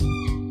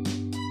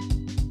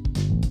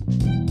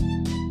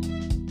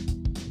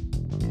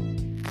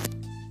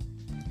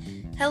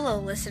Hello,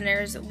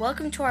 listeners.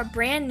 Welcome to our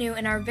brand new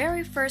and our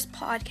very first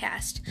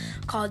podcast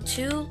called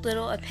Two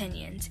Little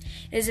Opinions.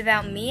 It is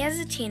about me as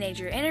a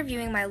teenager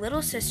interviewing my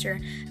little sister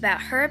about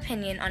her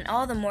opinion on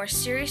all the more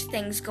serious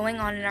things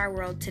going on in our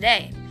world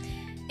today.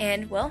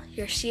 And, well,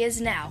 here she is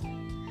now.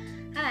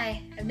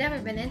 Hi, I've never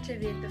been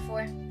interviewed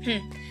before.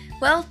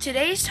 Well,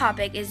 today's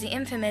topic is the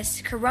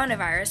infamous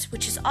coronavirus,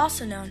 which is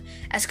also known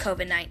as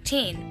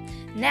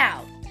COVID-19.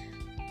 Now,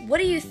 what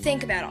do you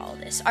think about all of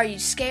this? Are you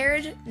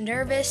scared,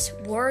 nervous,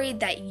 worried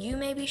that you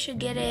maybe should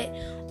get it,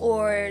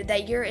 or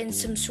that you're in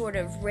some sort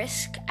of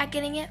risk at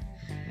getting it?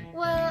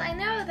 Well, I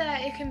know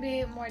that it can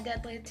be more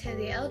deadly to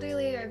the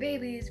elderly or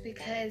babies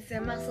because their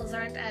muscles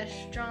aren't as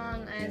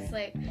strong as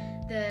like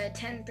the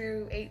 10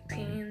 through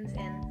 18s,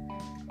 and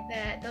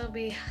that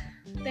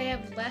they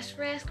have less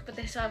risk, but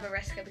they still have a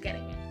risk of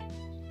getting it.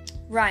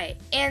 Right.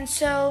 And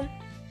so,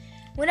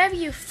 whenever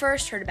you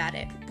first heard about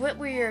it, what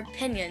were your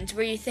opinions?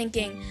 Were you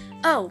thinking,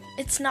 oh,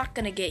 it's not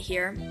going to get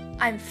here,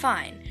 I'm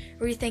fine?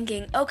 Were you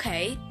thinking,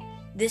 okay,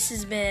 this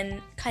has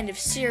been kind of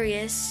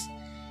serious,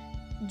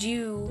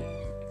 do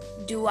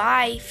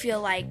I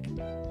feel like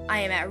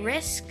I am at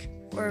risk?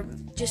 Or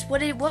just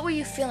what were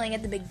you feeling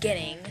at the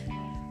beginning?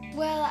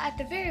 Well, at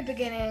the very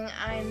beginning,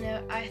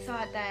 I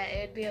thought that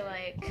it'd be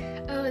like,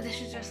 oh,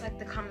 this is just like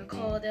the common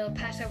cold. It'll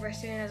pass over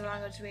soon as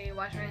long as we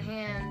wash our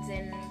hands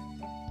and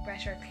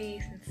brush our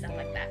teeth and stuff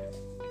like that.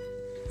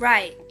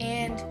 Right.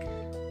 And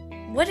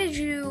what did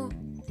you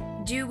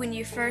do when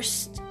you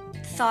first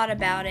thought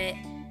about it,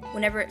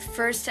 whenever it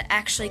first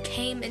actually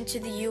came into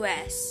the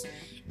U.S.,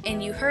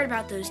 and you heard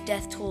about those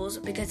death tolls?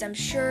 Because I'm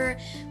sure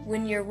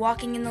when you're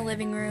walking in the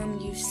living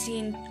room, you've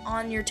seen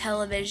on your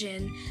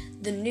television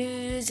the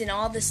news and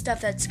all the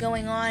stuff that's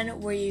going on.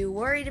 Were you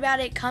worried about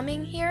it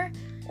coming here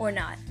or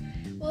not?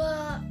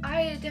 Well,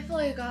 I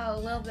definitely got a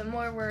little bit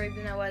more worried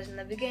than I was in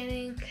the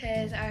beginning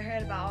because I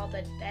heard about all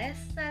the deaths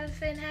that have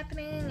been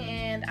happening,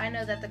 and I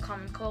know that the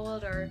common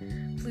cold or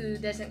flu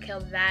doesn't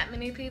kill that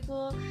many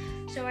people.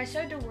 So I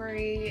started to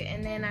worry,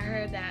 and then I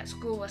heard that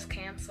school was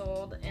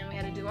canceled and we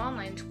had to do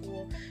online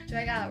school. So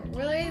I got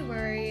really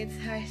worried.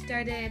 So I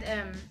started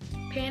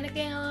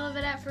panicking a little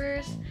bit at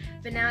first,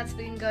 but now it's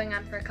been going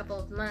on for a couple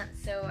of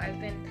months, so I've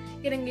been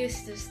getting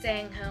used to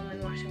staying home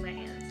and washing my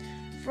hands.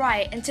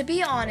 Right, and to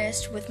be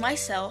honest with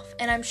myself,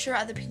 and I'm sure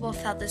other people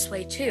felt this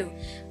way too,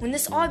 when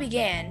this all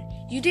began,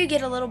 you do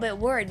get a little bit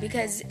worried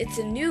because it's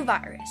a new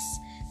virus.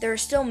 There are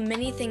still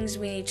many things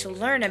we need to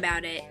learn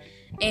about it,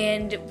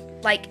 and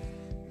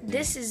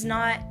this is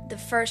not the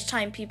first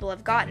time people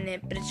have gotten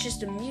it, but it's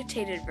just a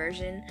mutated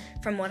version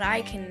from what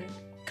I can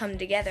come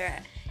together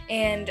at.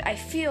 And I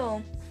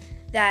feel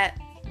that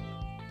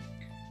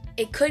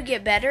it could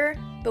get better,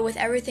 but with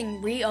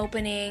everything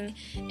reopening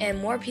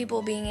and more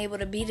people being able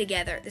to be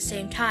together at the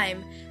same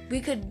time,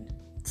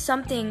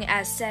 something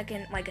as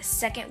a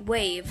second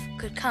wave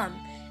could come,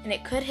 and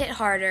it could hit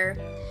harder.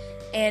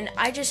 And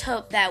I just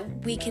hope that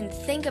we can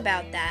think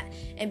about that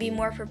and be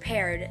more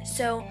prepared.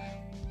 So,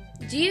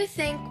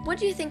 what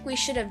do you think we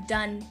should have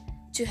done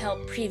to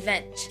help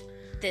prevent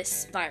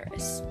this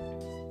virus?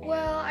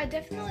 Well, I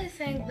definitely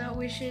think that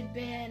we should have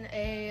been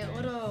a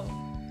little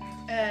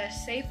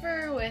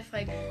safer with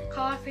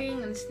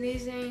coughing and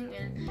sneezing,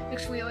 and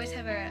because we always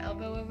have our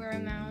elbow over our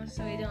mouth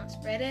so we don't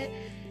spread it,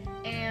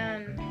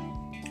 and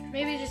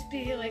maybe just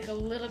be a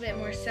little bit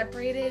more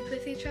separated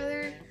with each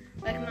other,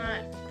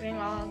 not being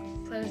all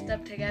closed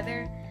up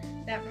together.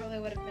 That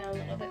probably would have been a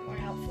little bit more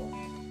helpful.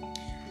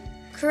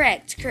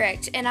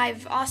 Correct. And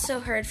I've also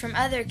heard from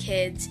other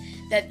kids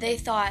that they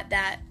thought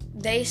that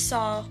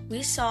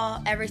we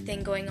saw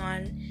everything going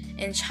on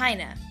in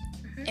China,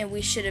 and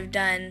we should have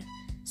done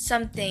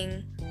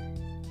something,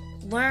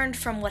 learned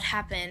from what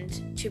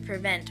happened to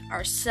prevent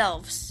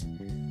ourselves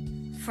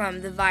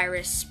from the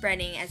virus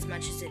spreading as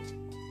much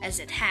as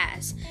it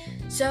has.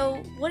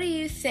 So, what do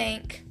you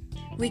think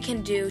we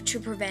can do to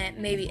prevent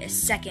maybe a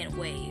second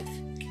wave?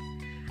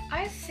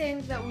 I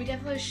think that we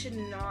definitely should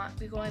not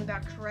be going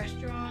back to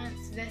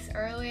restaurants this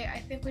early. I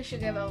think we should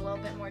give it a little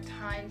bit more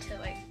time to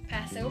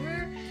pass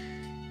over.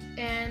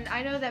 And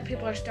I know that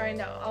people are starting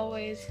to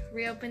always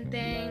reopen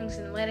things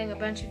and letting a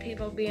bunch of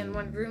people be in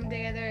one room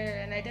together,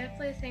 and I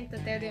definitely think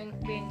that they're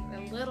being a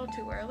little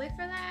too early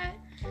for that.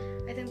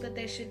 I think that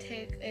they should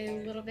take a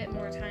little bit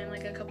more time,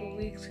 like a couple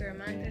weeks or a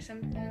month or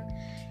something,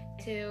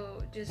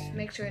 to just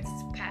make sure it's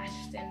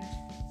passed and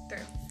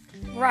through.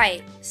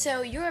 Right.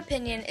 So your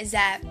opinion is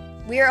that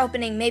we're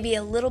opening maybe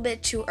a little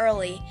bit too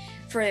early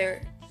for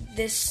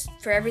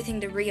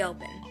everything to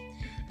reopen.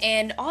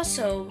 And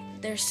also,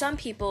 there's some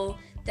people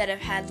that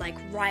have had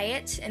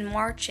riots and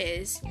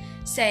marches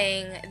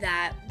saying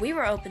that we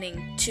were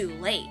opening too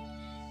late.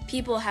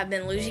 People have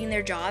been losing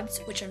their jobs,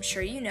 which I'm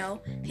sure you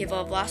know. People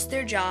have lost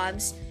their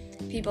jobs.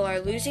 People are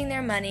losing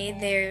their money.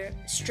 Families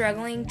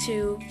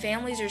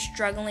are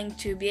struggling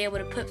to be able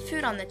to put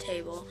food on the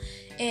table.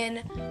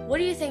 And what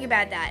do you think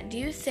about that? Do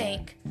you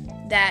think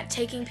that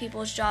taking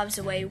people's jobs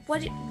away,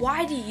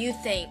 why do you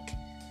think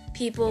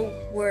people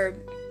were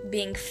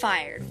being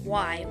fired?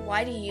 Why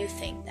do you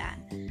think that?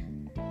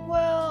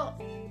 Well,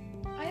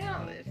 I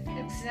don't.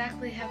 It's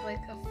exactly have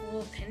like a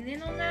full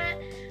opinion on that.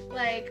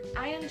 Like,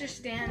 I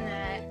understand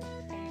that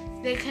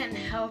they couldn't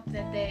help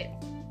that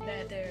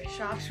their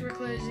shops were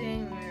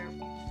closing, their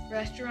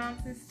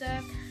restaurants and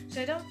stuff.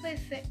 So I don't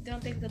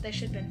think that they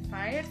should have been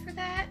fired for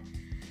that.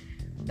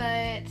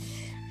 But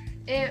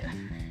it's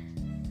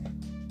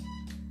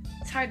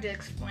hard to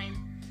explain.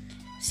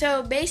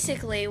 So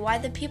basically, why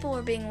the people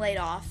were being laid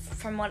off,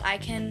 from what I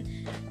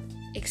can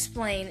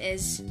explain,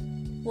 is,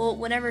 well,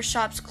 whenever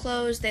shops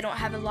close, they don't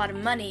have a lot of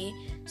money,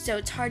 so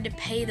it's hard to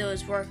pay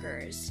those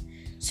workers.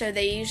 So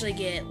they usually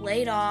get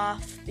laid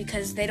off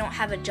because they don't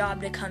have a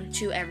job to come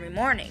to every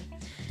morning.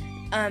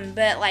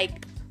 But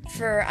like,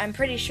 I'm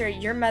pretty sure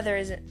your mother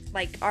is,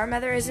 like, our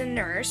mother is a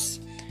nurse,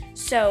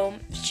 so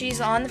she's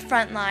on the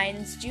front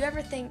lines. Are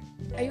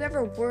you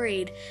ever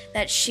worried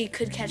that she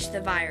could catch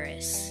the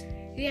virus?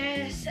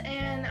 Yes,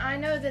 and I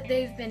know that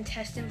they've been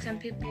testing some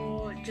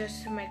people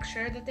just to make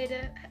sure that they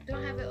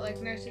don't have it,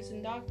 like nurses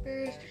and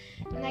doctors.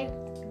 And I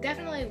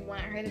definitely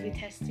want her to be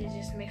tested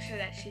just to make sure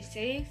that she's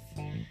safe.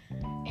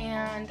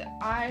 And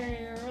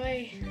I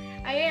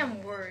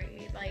am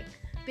worried. Like,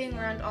 being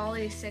around all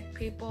these sick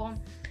people,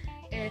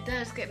 it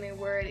does get me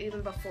worried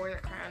even before the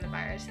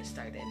coronavirus has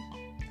started.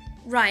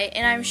 Right,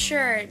 and I'm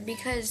sure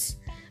because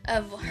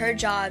of her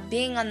job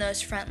being on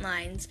those front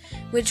lines,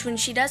 which when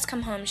she does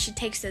come home, she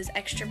takes those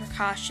extra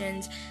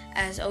precautions,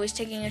 as always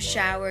taking a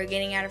shower,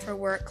 getting out of her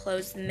work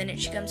clothes the minute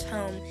she comes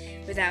home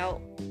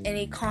without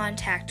any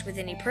contact with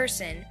any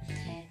person.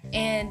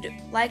 And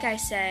like I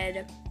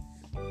said,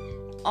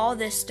 all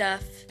this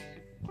stuff,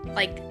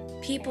 like,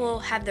 people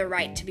have the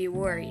right to be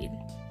worried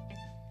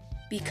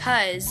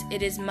because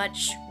it is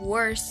much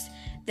worse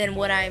than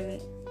what I'm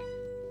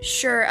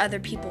sure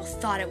other people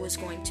thought it was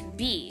going to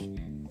be.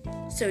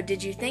 So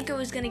did you think it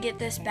was going to get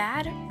this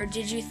bad, or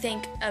did you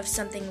think of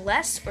something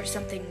less or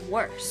something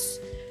worse?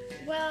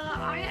 Well,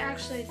 I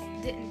actually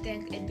didn't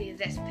think it'd be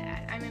this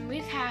bad. I mean,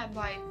 we've had,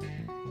 like,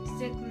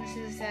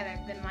 sicknesses that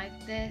have been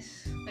like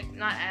this, like,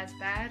 not as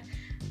bad,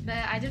 but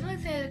I definitely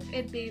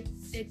think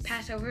it'd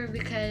pass over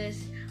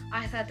because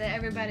I thought that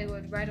everybody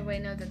would right away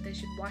know that they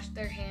should wash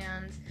their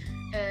hands,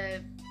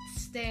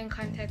 stay in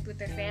contact with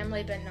their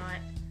family, but not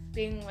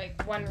being,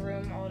 like, one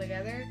room all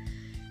together.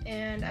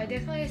 And I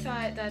definitely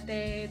thought that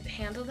they'd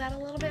handle that a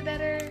little bit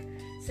better.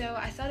 So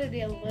I thought it'd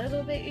be a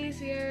little bit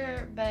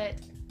easier, but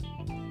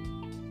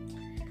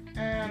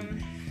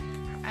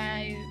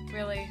I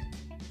really...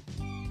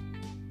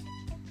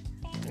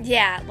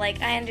 Yeah, like,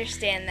 I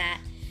understand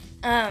that.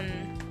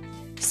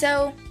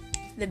 So,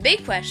 the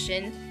big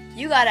question,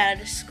 you got out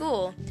of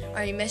school.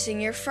 Are you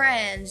missing your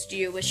friends? Do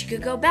you wish you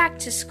could go back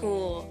to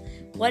school?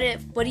 What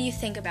do you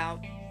think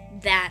about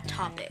that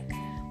topic?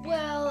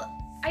 Well,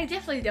 I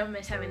definitely don't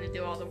miss having to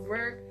do all the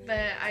work,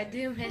 but I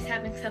do miss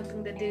having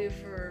something to do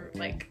for,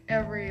 like,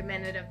 every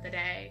minute of the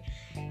day.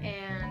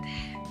 And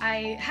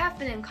I have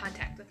been in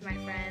contact with my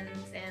friends,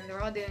 and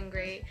they're all doing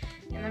great,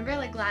 and I'm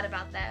really glad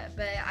about that.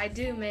 But I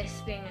do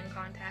miss being in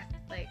contact,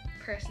 like,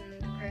 person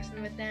to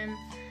person with them.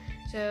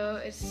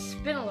 So it's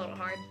been a little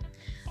hard.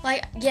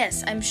 Like,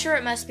 yes, I'm sure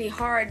it must be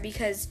hard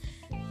because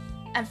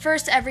at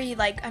first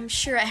I'm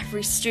sure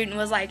every student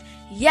was like,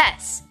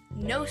 yes,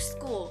 no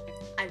school.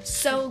 I'm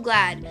so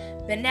glad.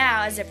 But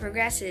now, as it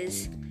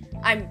progresses,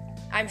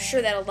 I'm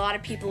sure that a lot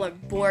of people are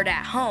bored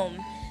at home.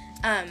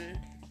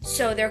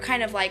 So they're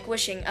kind of like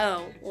wishing,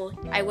 oh, well,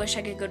 I wish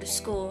I could go to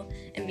school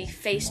and be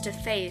face to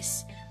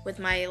face with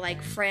my,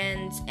 like,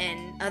 friends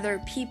and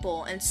other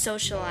people and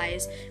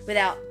socialize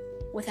without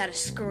a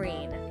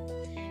screen.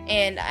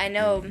 And I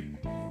know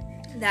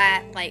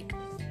that, like,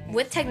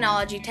 with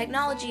technology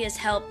has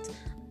helped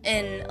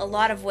in a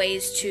lot of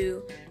ways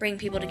to bring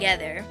people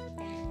together.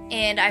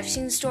 And I've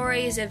seen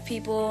stories of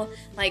people,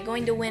 like,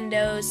 going to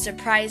windows,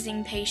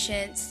 surprising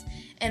patients,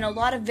 and a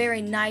lot of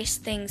very nice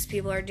things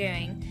people are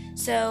doing.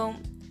 So,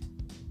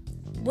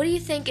 what do you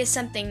think is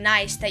something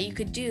nice that you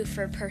could do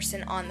for a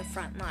person on the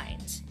front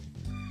lines?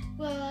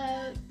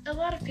 Well, a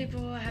lot of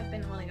people have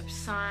been holding up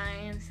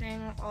signs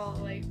saying all,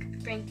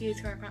 like, thank you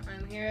to our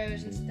frontline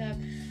heroes and stuff.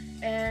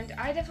 And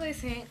I definitely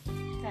think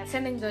that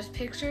sending those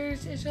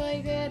pictures is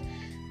really good.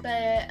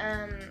 But,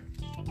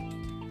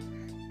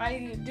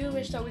 I do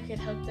wish that we could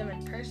help them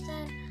in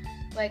person.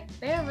 Like,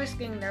 they are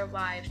risking their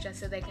lives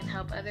just so they can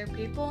help other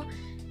people.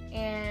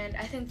 And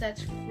I think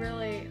that's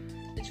really,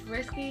 it's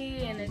risky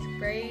and it's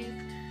brave.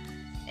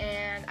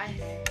 And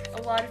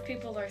a lot of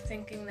people are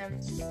thinking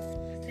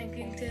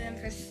to them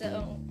for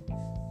so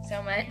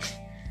much.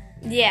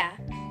 Yeah.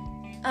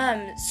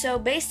 So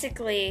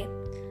basically,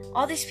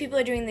 all these people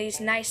are doing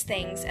these nice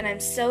things, and I'm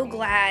so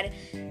glad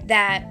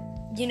that,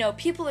 you know,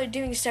 people are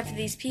doing stuff for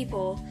these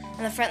people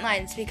on the front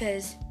lines,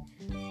 because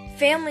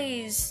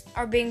families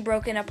are being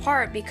broken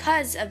apart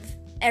because of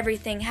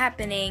everything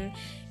happening.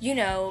 You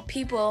know,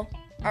 people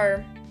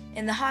are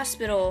in the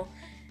hospital,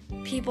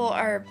 people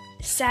are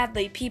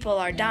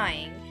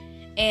dying.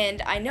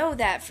 And I know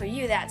that for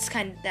you,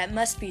 that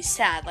must be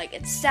sad. Like,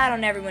 it's sad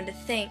on everyone to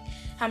think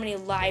how many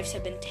lives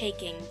have been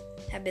taken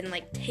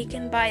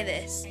by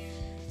this.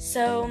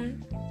 So,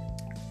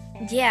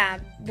 yeah,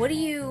 what do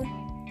you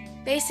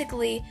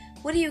basically,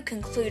 what do you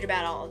conclude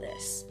about all of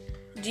this?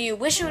 Do you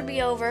wish it would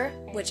be over?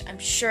 Which I'm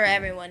sure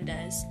everyone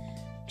does.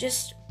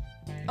 Just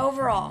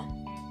overall,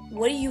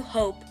 what do you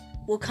hope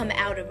will come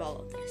out of all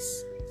of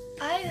this?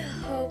 I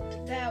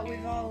hope that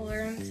we've all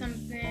learned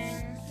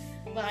something,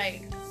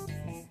 like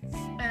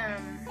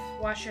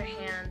wash your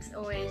hands,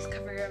 always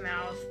cover your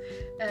mouth,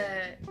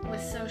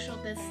 with social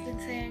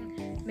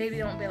distancing, maybe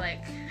don't be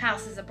like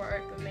houses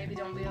apart, but maybe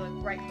don't be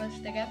like right close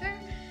together.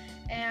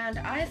 And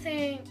I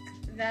think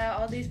that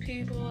all these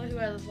people who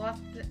have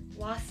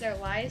lost their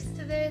lives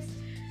to this,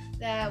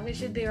 that we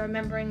should be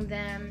remembering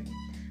them,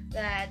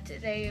 that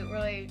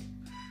they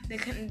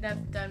couldn't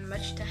have done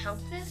much to help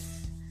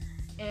this.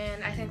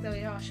 And I think that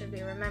we all should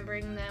be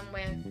remembering them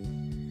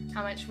with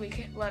how much we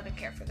love and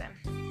care for them.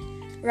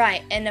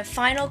 Right, and a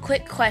final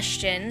quick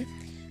question.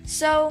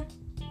 So,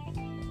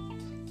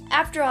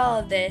 after all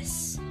of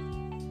this,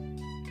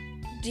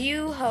 do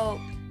you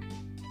hope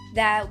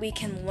that we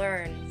can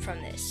learn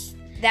from this?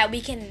 That we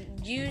can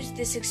use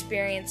this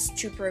experience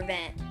to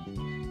prevent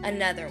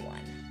another one?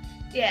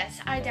 Yes,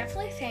 I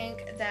definitely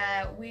think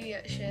that we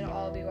should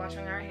all be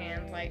washing our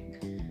hands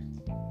like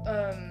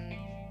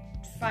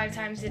 5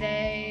 times a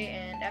day,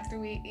 and after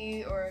we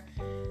eat, or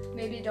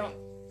maybe don't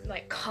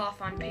like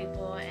cough on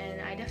people.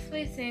 And I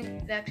definitely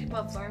think that people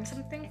have learned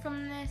something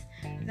from this,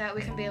 that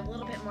we can be a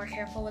little bit more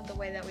careful with the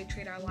way that we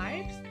treat our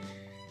lives.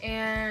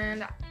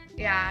 And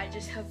yeah, I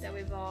just hope that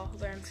we've all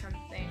learned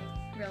something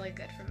really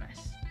good from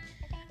this.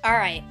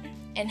 Alright,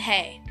 and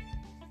hey,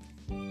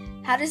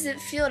 how does it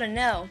feel to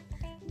know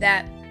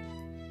that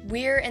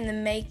we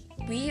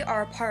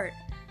are a part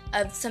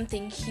of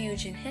something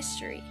huge in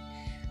history?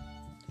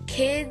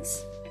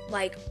 Kids,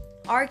 like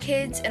our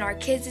kids and our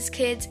kids'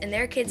 kids and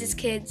their kids'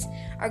 kids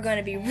are going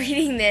to be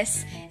reading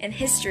this in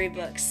history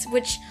books,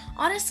 which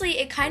honestly,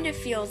 it kind of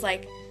feels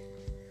like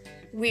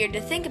weird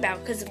to think about,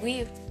 because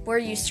we're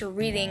used to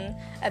reading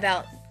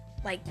about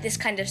like this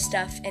kind of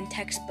stuff in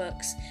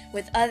textbooks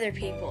with other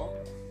people.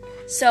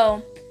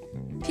 So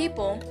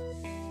people,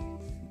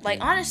 like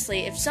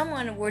honestly, if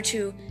someone were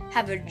to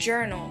have a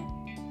journal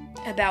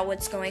about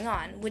what's going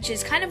on, which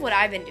is kind of what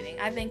I've been doing.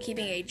 I've been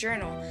keeping a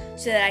journal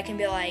so that I can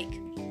be like,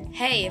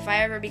 hey, if I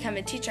ever become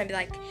a teacher, I'd be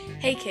like,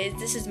 hey kids,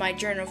 this is my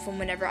journal from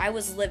whenever I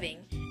was living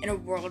in a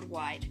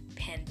worldwide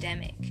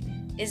pandemic.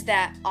 Is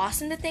that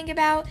awesome to think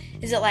about?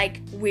 Is it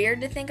like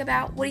weird to think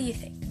about? What do you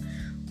think?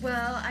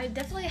 Well, I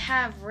definitely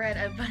have read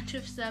a bunch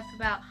of stuff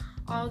about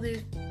all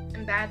these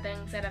bad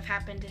things that have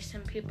happened to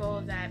some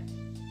people that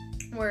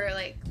were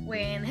like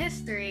way in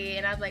history,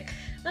 and I was like,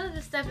 none of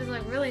this stuff has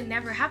like really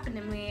never happened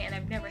to me, and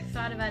I've never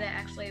thought about it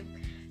actually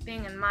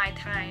being in my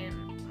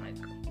time,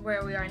 like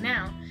where we are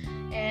now.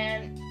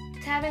 And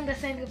having to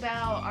think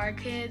about our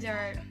kids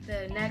or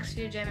the next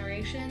few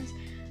generations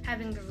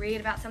having to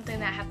read about something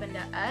that happened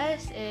to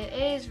us, it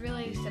is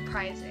really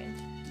surprising.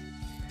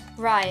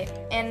 Right,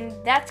 and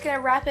that's going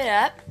to wrap it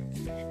up.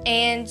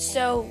 And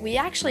so we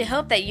actually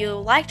hope that you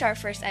liked our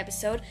first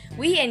episode.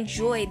 We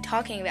enjoyed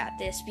talking about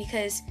this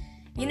because,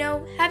 you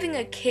know, having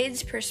a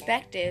kid's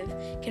perspective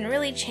can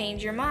really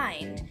change your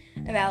mind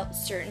about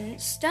certain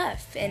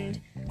stuff.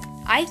 And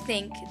I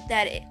think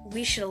that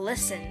we should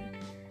listen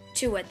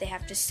to what they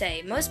have to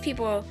say. Most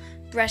people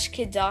brush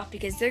kids off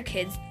because they're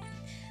kids.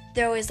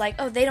 They're always like,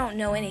 oh, they don't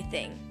know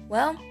anything.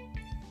 Well,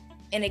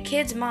 in a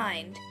kid's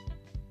mind,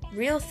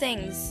 real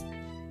things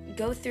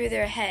go through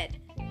their head.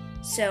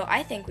 So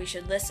I think we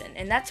should listen.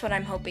 And that's what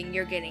I'm hoping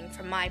you're getting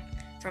from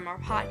our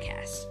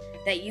podcast.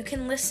 That you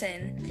can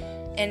listen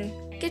and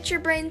get your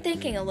brain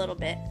thinking a little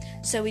bit.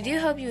 So we do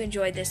hope you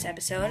enjoyed this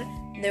episode.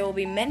 There will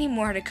be many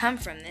more to come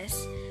from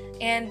this.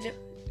 And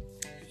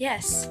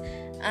yes,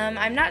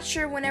 I'm not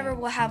sure whenever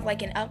we'll have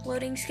like an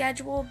uploading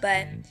schedule,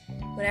 but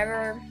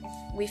whenever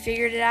we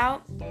figured it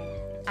out,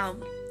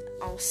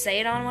 I'll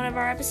say it on one of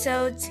our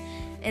episodes.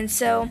 And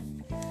so,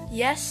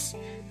 yes,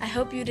 I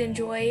hope you'd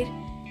enjoyed.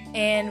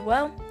 And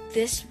well,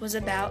 this was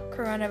about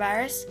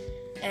coronavirus,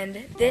 and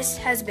this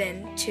has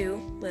been Two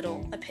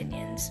Little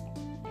Opinions.